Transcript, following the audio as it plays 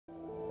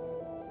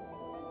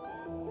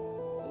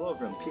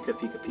Hello everyone,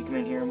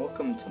 Pikaman here, and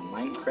welcome to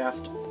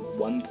Minecraft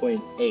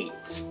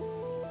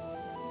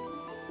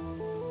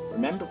 1.8.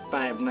 Remember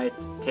Five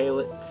Nights at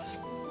Taylor's?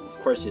 Of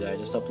course you did, I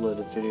just uploaded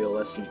a video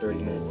less than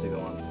 30 minutes ago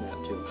on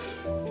FNAF 2.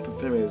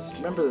 But anyways,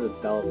 remember the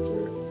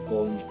developer,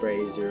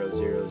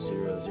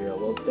 GoldenFreddy0000's?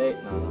 Well,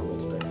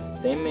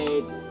 they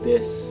made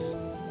this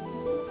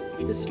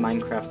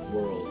Minecraft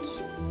world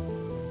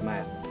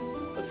map,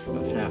 a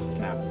FNAF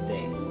map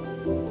thing,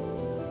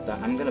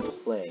 that I'm gonna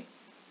play.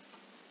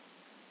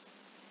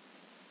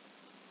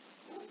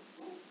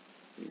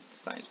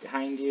 Signs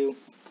behind you.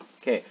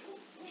 Okay,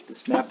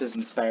 this map is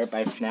inspired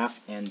by FNAF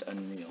and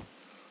Unreal.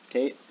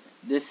 Okay,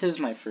 this is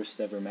my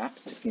first ever map.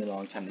 It took me a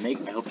long time to make.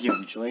 I hope you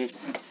enjoy it.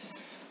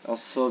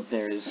 Also,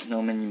 there's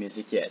no menu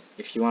music yet.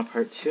 If you want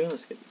part 2,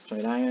 let's get these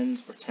 20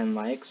 diamonds or 10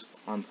 likes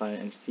on Planet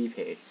MC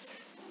page.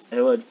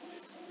 It would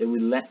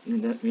let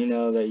me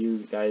know that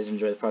you guys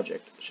enjoy the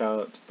project. Shout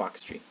out to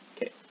Foxtree.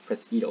 Okay,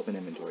 press E to open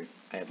inventory.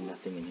 I have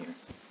nothing in here.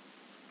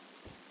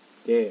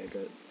 Okay, I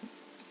got it.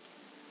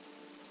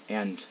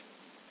 And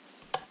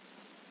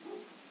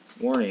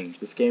warning,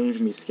 this game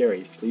can be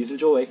scary. Please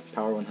enjoy.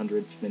 Power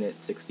 100,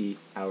 minute 60,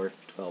 hour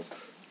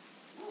 12.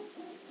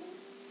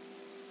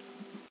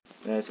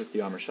 That's at the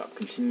armor shop.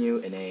 Continue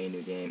in a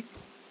new game.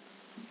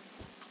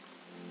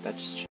 That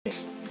just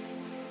changed.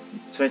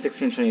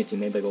 2016-2018,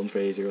 made by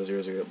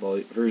GoldenFreddy0000's,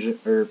 version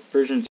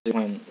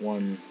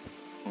 2.1.1.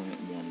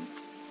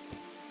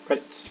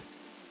 Credits.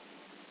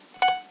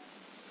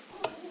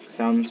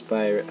 Sounds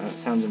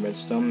in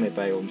Redstone, made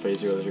by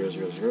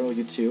GoldenFreddy0000,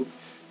 YouTube.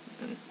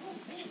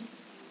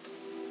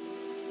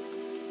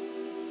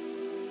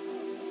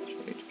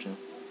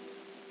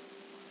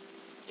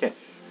 Okay.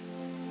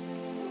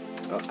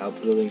 I'll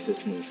put a link to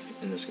this in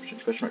the description.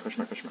 Question mark.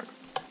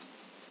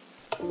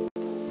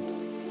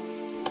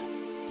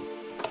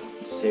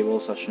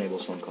 Disable/enable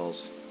phone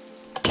calls.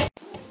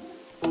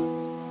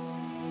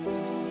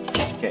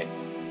 Okay.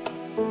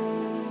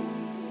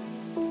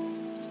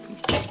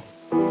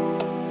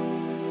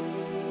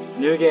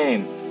 New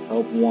game.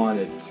 Help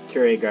wanted.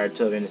 Security guard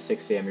till the end of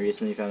 6 AM. You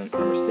recently found an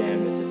armor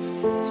stand with a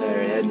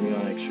cider head, and we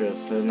want to make sure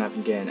this doesn't happen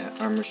again. At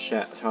Armor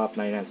Shop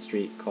 99th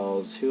Street,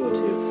 call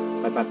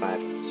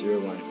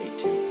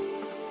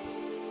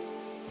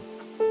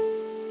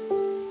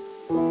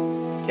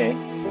 202-555-0182. Okay.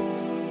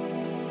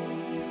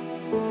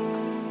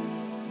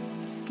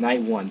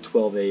 Night 1,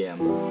 12 AM.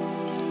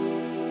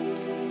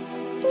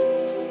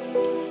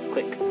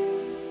 Click.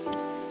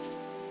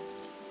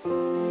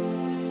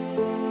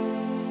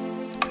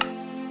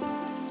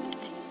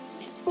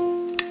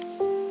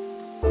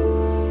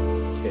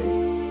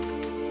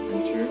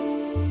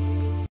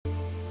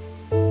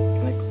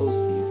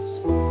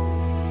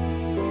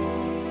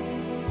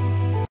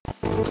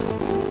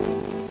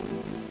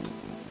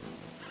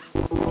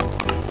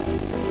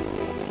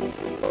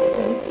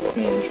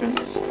 Main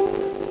entrance.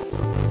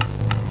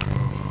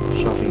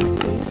 Shopping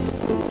place.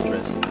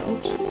 Dress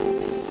out.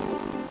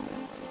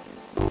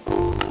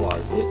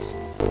 Closet.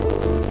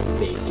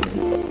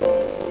 Basement.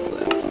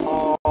 Left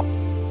hall.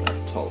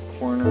 Left hall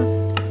corner.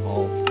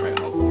 Hall. Right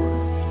hall corner.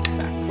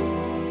 Back.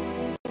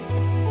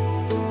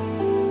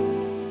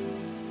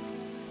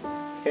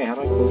 Okay, how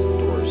do I close the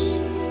doors?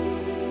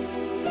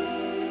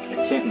 I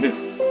can't move.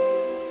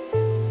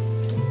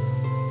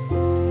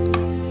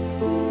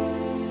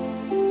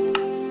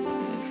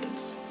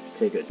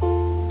 Okay, good.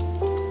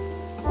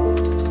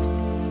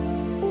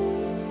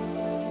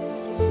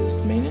 This is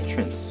the main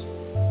entrance.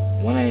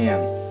 1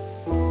 AM.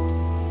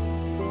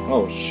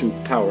 Oh shoot,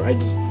 power. I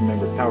just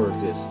remembered power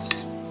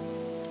exists.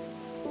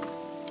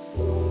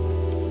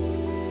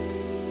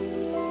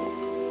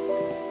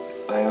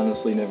 I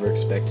honestly never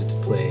expected to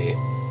play a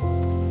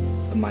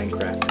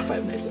Minecraft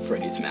Five Nights at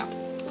Freddy's map.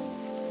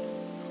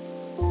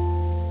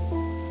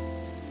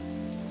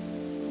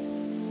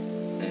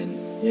 And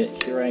yet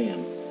here I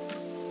am,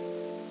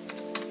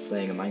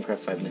 playing a Minecraft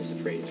Five Nights at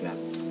Freddy's map.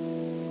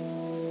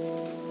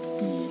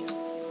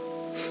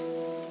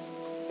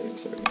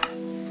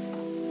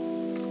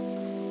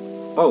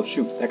 Oh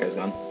shoot, that guy's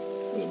gone.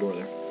 There's a door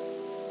there.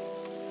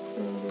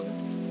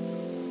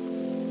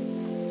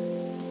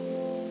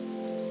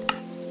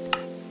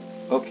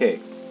 Okay,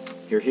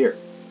 you're here.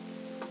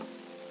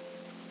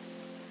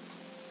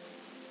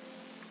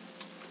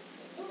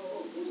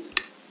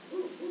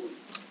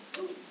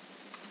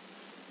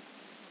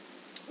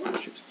 Ah,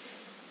 shoot.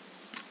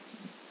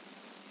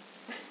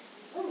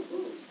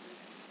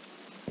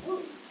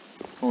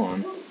 Hold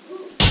on.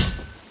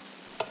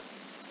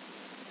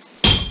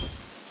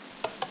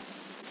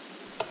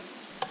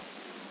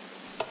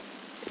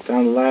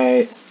 Found the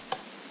light.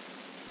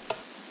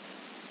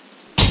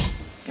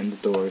 And the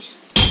doors.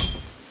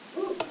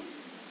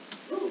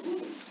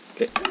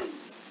 Okay.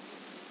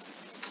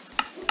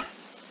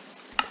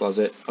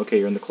 Closet. Okay,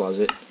 you're in the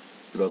closet.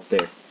 You're out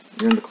there.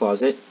 You're in the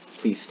closet.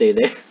 Please stay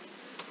there.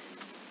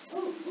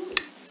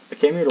 I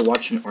came here to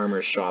watch an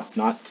armor shop,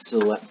 I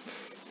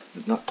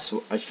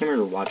came here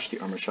to watch the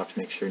armor shop to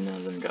make sure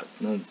none of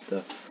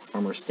the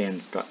armor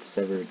stands got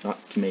severed, not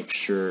to make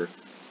sure,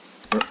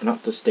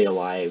 not to stay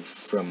alive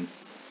from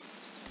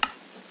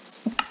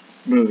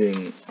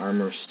moving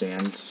armor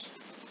stands.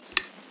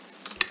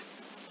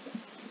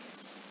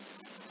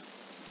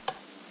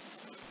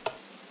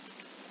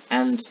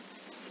 And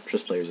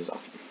just players is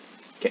off.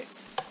 Okay.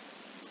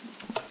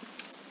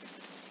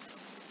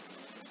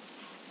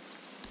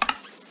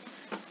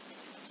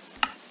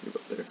 Move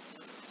up there.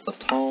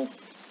 Left hall.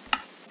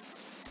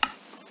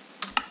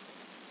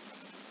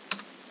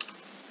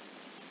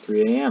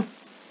 3 a.m.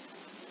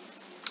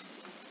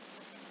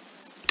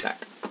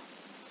 Back.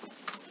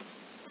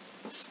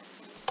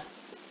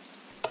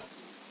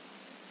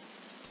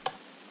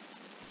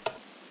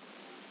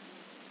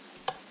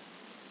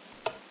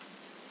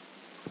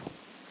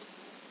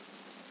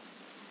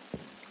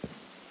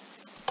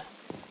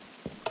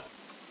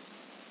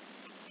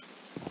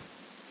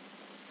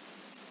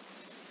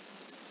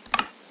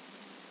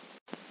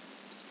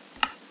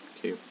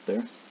 Okay,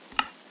 there.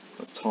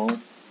 Left hall.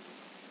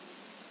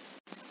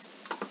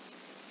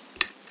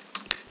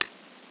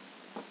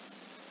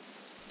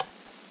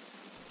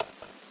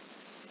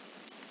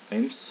 I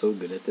am so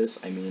good at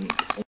this. I mean,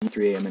 it's only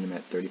 3 a.m. and I'm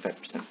at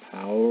 35%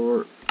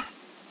 power.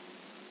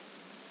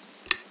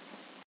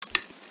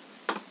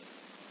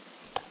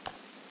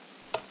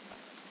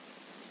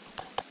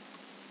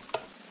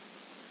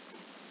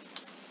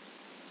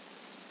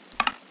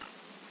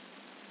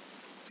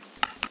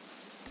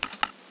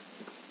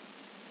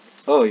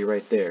 Oh, you're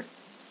right there.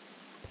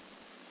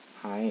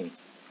 Hi.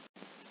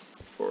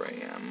 4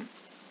 a.m.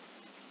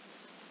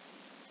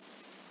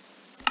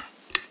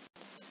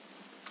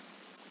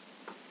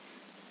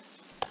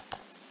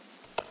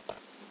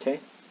 Okay.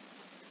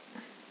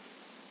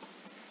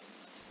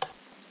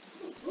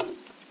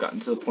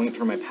 Gotten to the point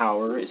where my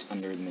power is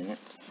under a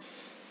minute.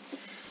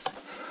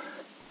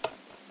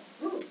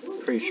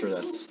 Pretty sure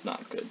that's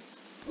not good.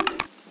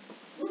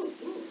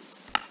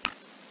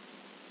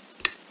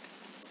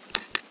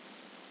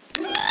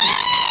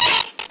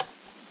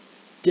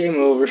 Game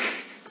over.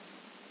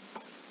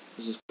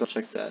 Let's just go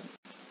check that.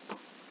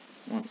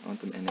 I want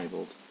them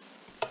enabled.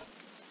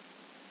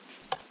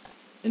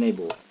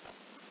 Enable.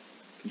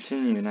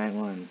 Continue, night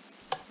 1.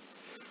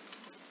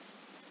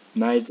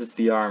 Nights at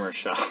the armor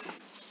shop.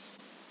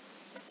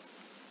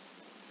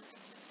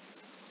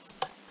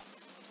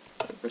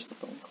 Where's the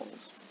phone calls?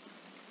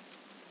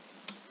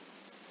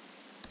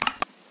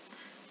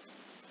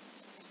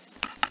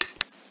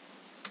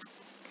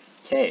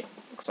 Okay,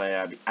 looks like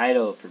I'll be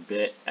idle for a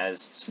bit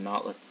as to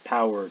not let the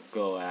power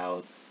go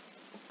out.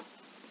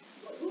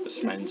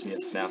 This reminds me of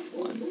FNAF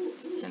 1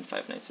 and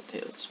Five Nights at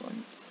Taylor's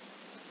 1.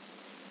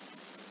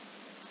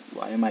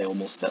 Why am I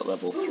almost at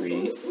level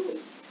 3?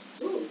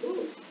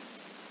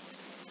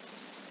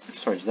 I'm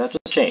sorry, did that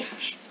just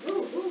change?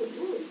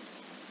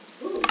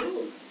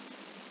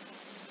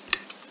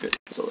 Good,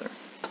 still there.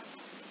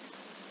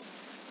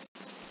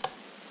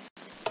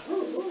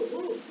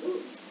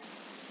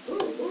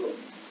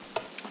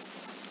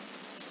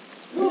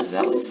 What is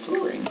that light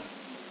flickering?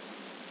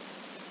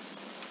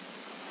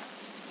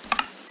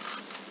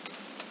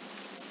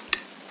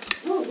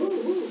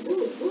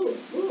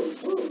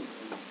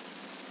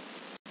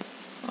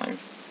 Five,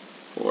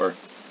 4,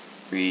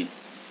 3,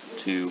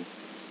 2,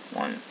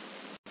 1.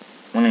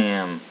 1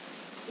 a.m.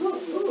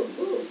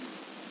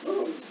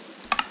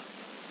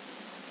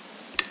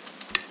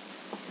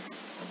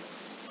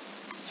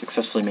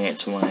 Successfully made it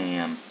to 1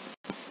 a.m.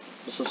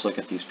 Let's look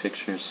at these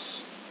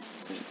pictures.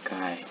 There's a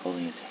guy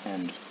holding his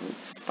hand with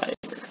fire.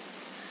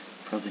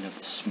 Probably not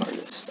the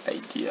smartest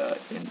idea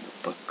in the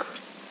book.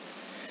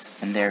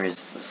 And there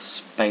is the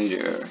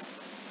spider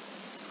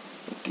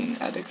looking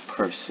at a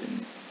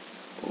person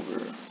over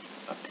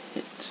a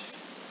pit.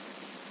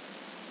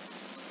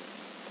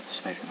 The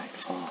spider might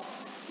fall.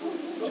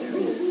 There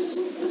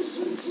is the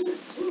sunset.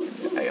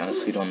 I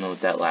honestly don't know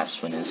what that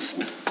last one is.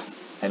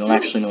 I don't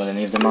actually know what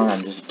any of them are.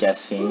 I'm just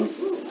guessing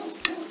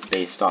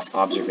based off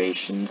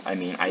observations. I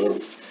mean, I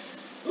have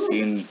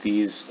seen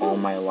these all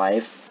my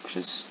life,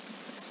 because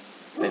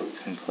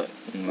I've been put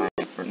in my,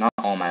 or not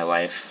all my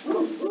life,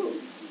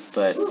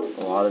 but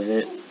a lot of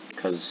it,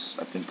 because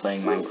I've been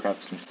playing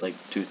Minecraft since like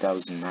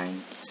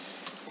 2009,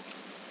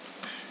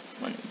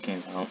 when it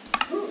came out.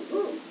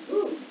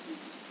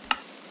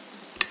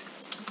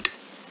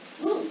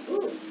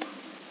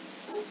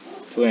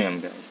 So I am,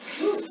 guys,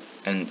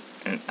 and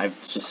I've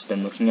just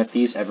been looking at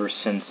these ever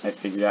since I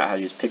figured out how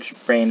to use picture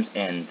frames,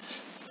 and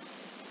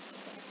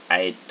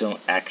I don't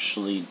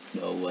actually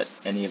know what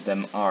any of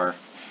them are.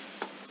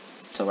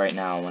 So right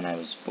now, when I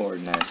was bored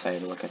and I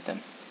decided to look at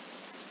them.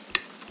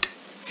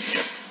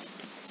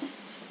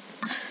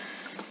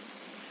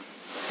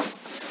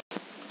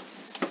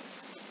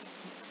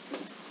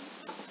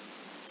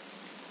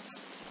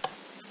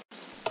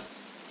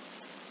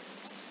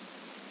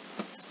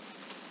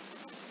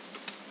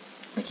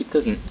 I keep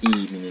clicking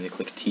E, meaning to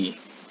click T.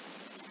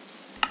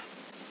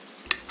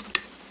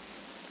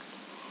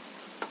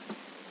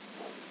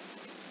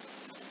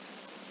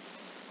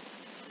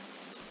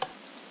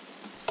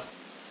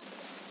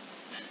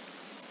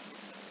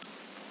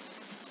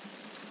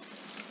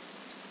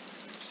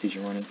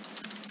 Procedure warning.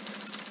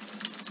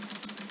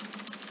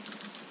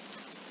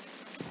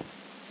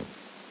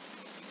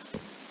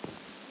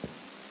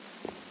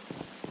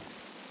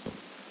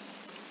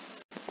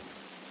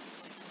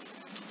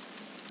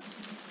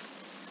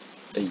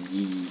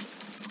 Yee.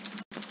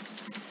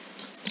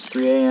 It's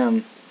 3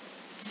 a.m.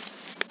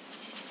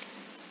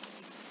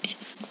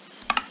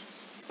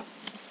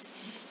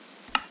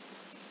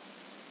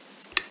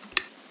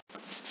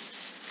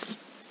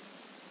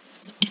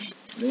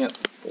 I think at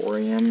 4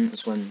 a.m.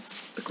 is when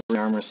the green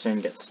armor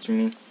stand gets to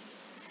me.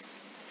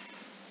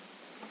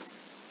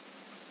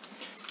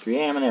 3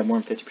 a.m. and I have more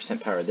than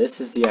 50% power.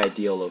 This is the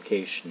ideal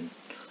location.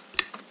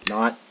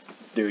 Not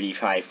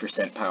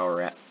 35%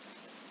 power at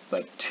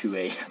like 2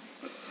 a.m.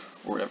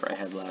 or whatever I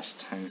had last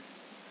time.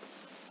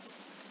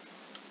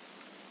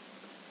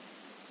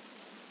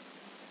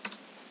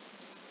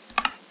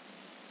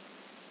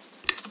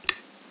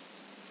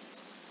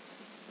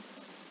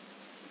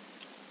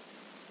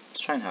 Let's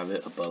try and have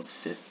it above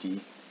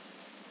 50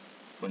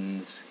 when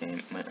this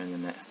game,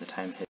 when the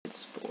time hits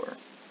spore.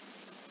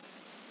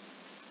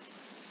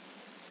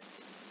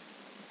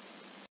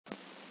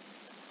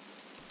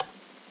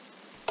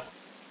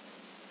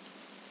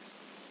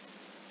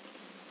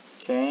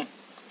 Okay,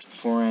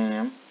 4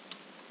 a.m.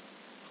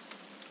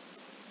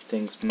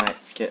 Things might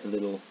get a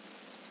little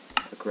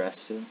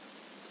aggressive.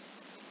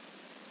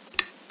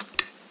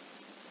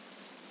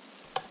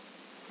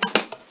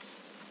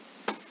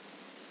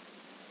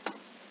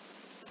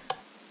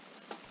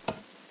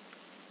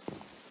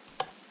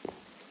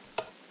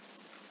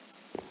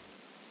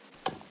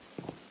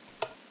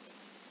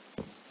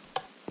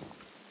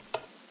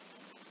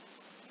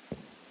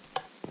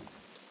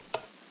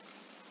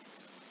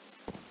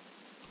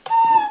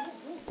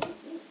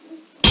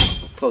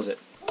 Close it.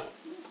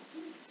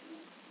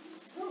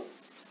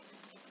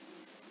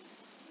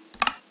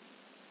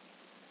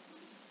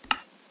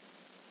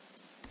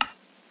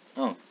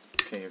 Oh,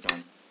 okay, you're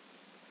gone.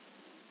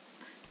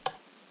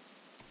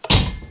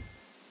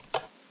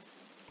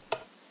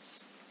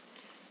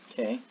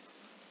 Okay,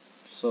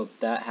 so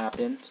that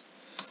happened.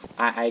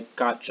 I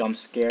got jump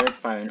scared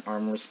by an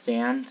armor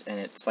stand, and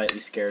it slightly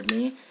scared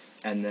me.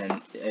 And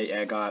then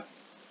I got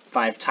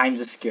 5 times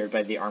as scared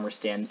by the armor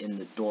stand in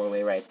the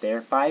doorway right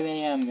there. 5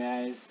 a.m.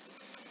 guys.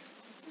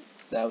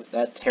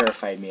 That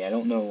terrified me. I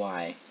don't know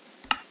why.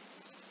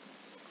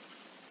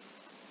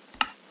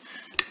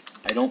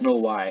 I don't know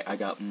why I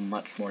got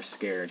much more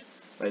scared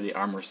by the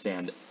armor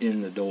stand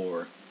in the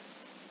door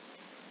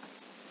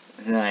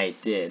than I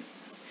did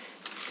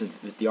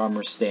with the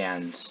armor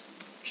stand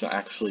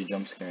actually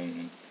jump scaring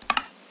me.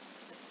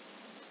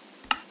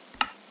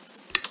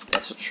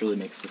 That's what truly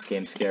makes this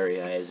game scary,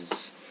 guys,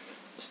 is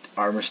just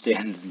armor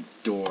stands in the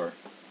door.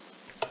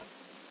 The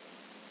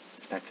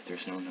fact that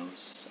there's no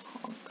nose to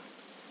honk.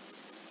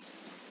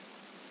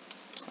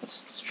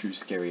 That's the true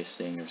scariest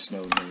thing, there's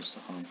no nose to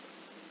honk.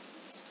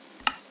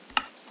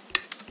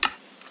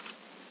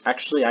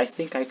 Actually, I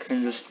think I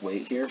can just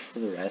wait here for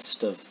the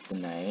rest of the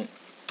night.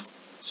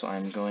 So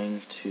I'm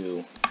going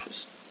to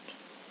just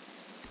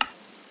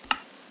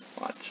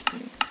watch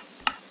me.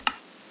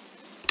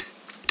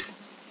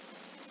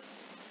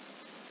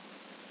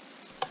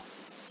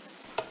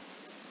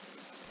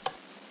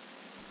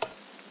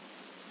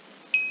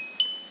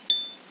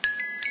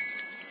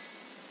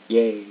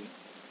 Yay.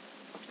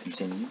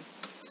 Continue.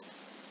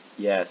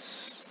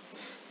 Yes.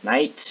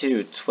 Night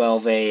 2,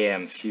 12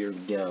 a.m. Here we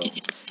go.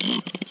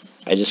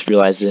 I just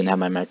realized I didn't have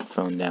my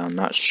microphone down.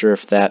 Not sure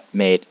if that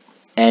made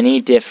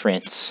any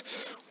difference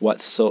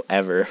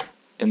whatsoever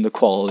in the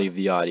quality of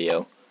the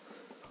audio.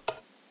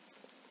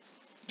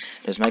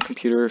 Because my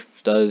computer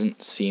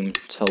doesn't seem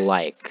to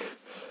like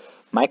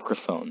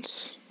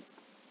microphones.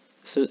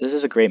 This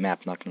is a great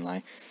map, not gonna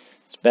lie.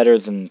 It's better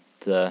than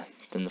the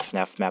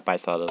FNAF map I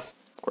thought of.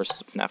 Of course,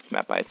 the FNAF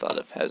map I thought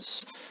of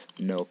has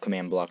no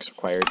command blocks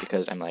required,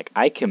 because I'm like,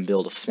 I can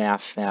build a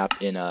FNAF map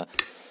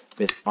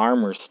with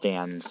armor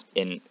stands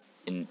in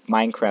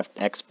Minecraft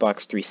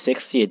Xbox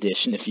 360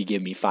 edition if you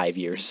give me 5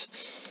 years.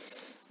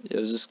 It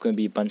was just going to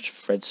be a bunch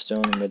of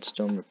redstone and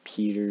redstone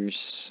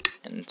repeaters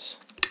and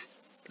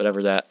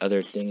whatever that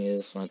other thing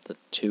is, not the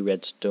 2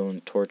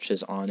 redstone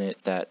torches on it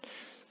that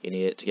you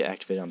need it to get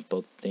activated on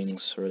both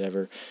things or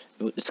whatever.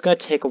 It's going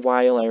to take a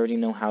while. I already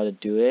know how to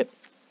do it.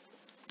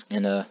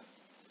 And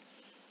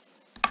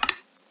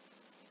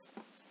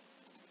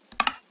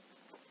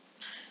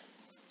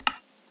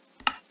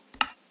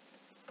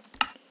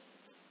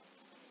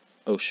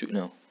oh shoot,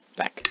 no.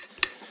 Back.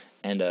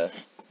 And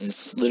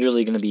it's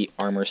literally going to be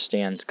armor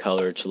stands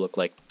colored to look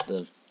like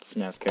the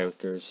FNAF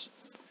characters.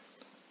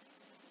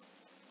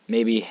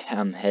 Maybe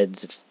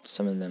heads if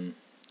some of them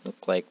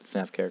look like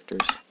FNAF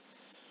characters.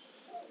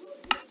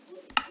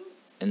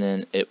 And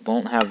then it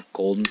won't have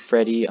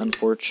GoldenFreddy,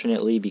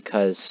 unfortunately,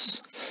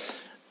 because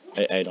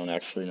I don't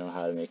actually know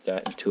how to make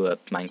that into a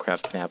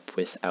Minecraft map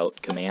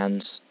without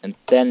commands. And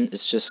then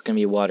it's just going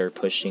to be water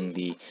pushing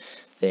the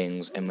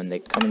things, and when they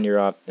come in your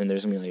op, then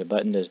there's going to be like a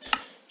button to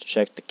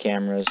check the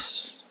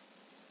cameras.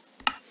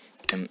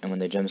 And when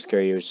they jump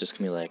scare you, it's just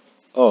going to be like,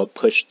 oh,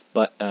 push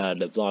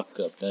the block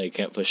up. Now you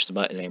can't push the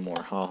button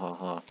anymore. Ha ha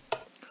ha.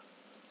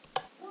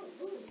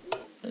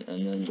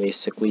 And then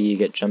basically you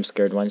get jump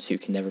scared once, you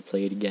can never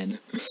play it again.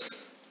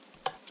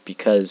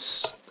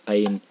 Because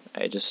I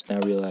just now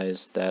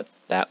realized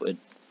that would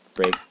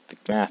break the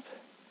map.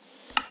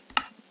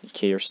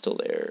 Okay, you're still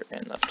there,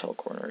 and left top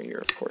corner, you're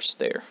of course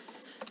there.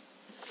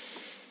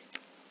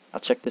 I'll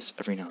check this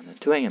every now and then.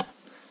 2 a.m.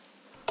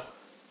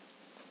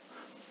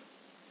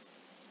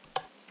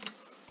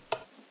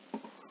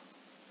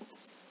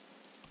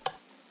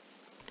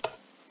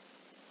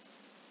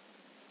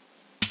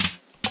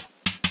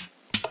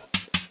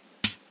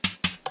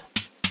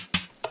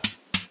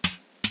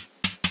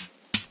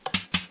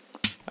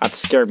 That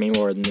scared me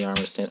more than the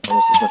armor stand,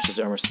 almost as much as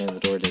the armor stand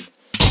at the door did.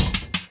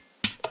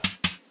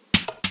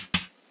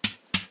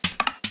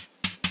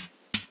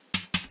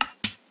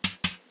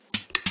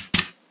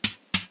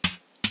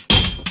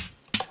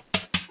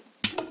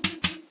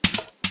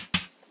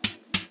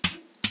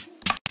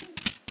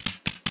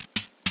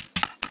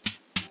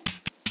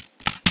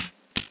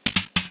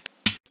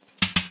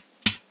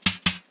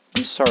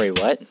 I'm sorry,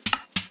 what?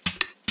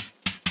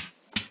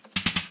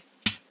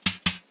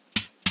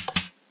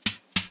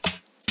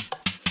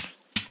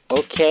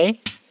 Okay,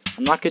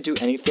 I'm not gonna do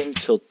anything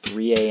till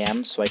 3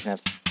 a.m. so I can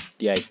have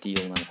the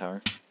ideal amount of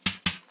power.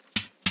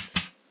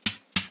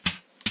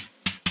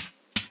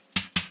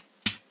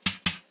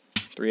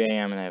 Three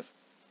a.m. and I have.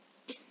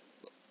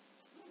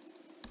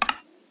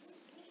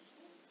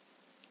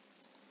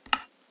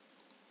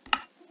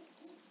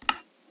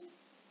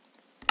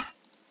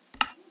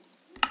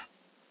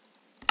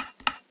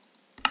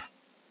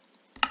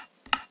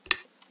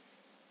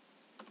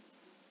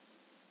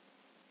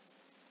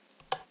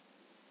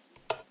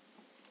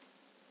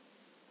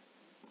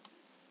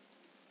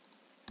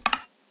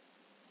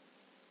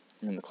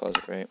 I'm in the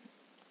closet, right?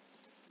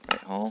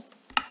 Right hall.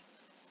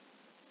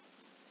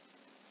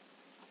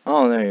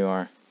 Oh, there you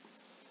are.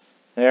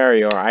 There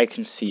you are. I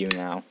can see you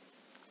now.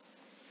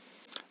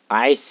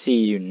 I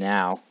see you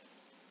now.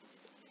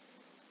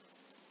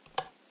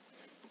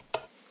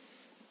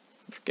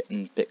 We're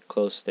getting a bit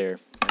close there,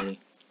 buddy.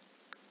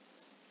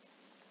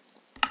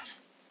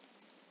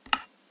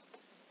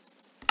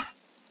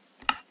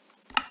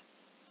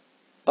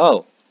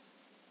 Oh.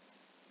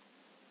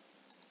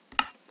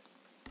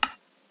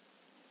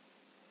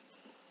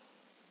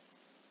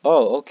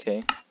 Oh,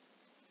 okay.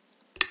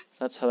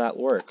 That's how that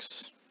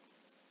works.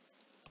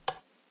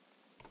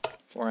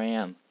 4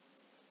 a.m.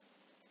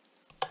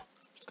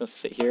 Just gonna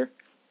sit here,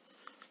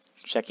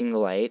 checking the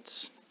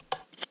lights.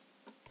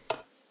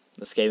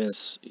 This game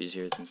is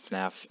easier than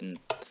FNAF in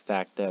the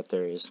fact that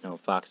there is no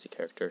Foxy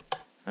character.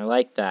 I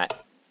like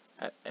that.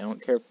 I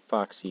don't care for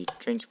Foxy.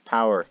 Change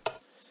power.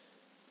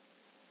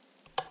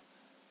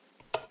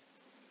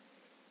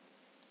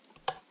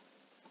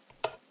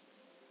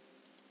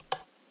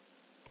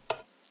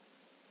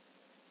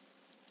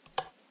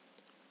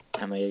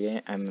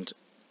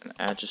 An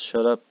ad just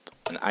showed up,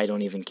 and I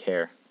don't even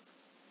care.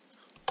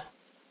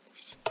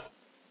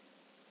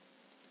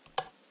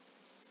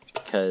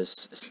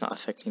 Because it's not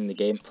affecting the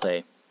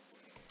gameplay.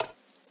 It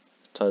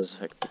does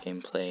affect the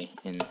gameplay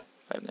in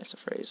Five Nights at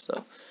Freddy's,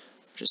 though,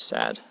 which is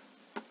sad.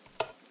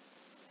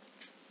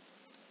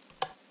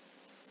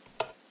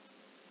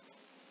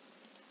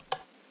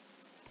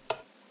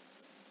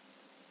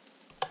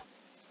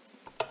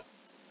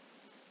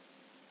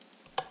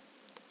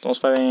 It's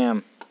almost 5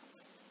 a.m.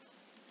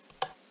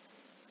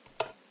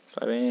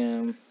 5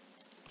 a.m.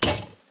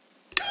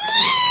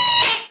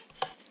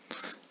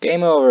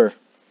 Game over.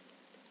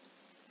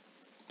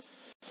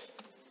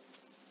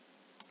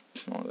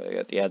 Oh, I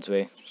got the ads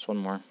away. Just one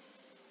more.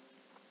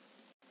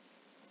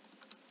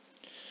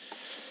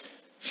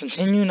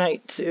 Continue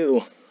night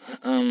 2.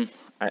 I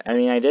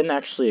mean, I didn't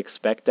actually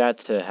expect that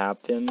to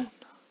happen.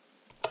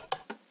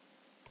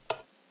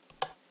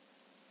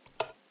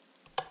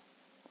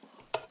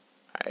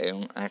 I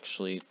don't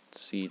actually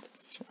see,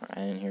 I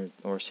didn't hear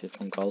or see the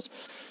phone calls.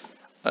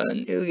 A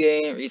new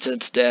game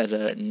resets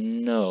data.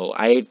 No,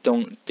 I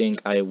don't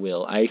think I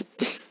will. I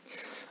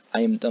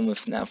am done with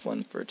FNAF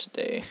 1 for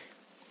today.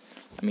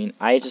 I mean,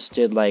 I just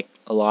did like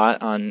a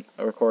lot on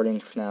recording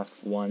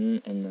FNAF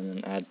 1, and then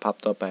an ad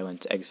popped up. I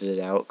went to exit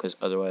it out because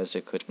otherwise I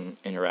couldn't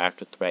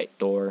interact with the right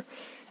door,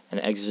 and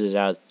exited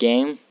out of the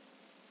game.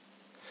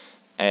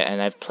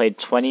 And I've played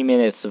 20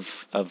 minutes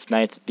of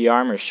Nights at the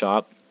Armor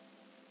Shop.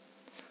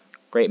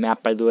 Great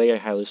map, by the way. I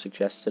highly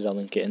suggest it. I'll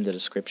link it in the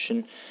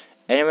description.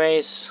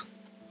 Anyways,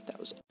 that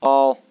was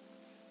all.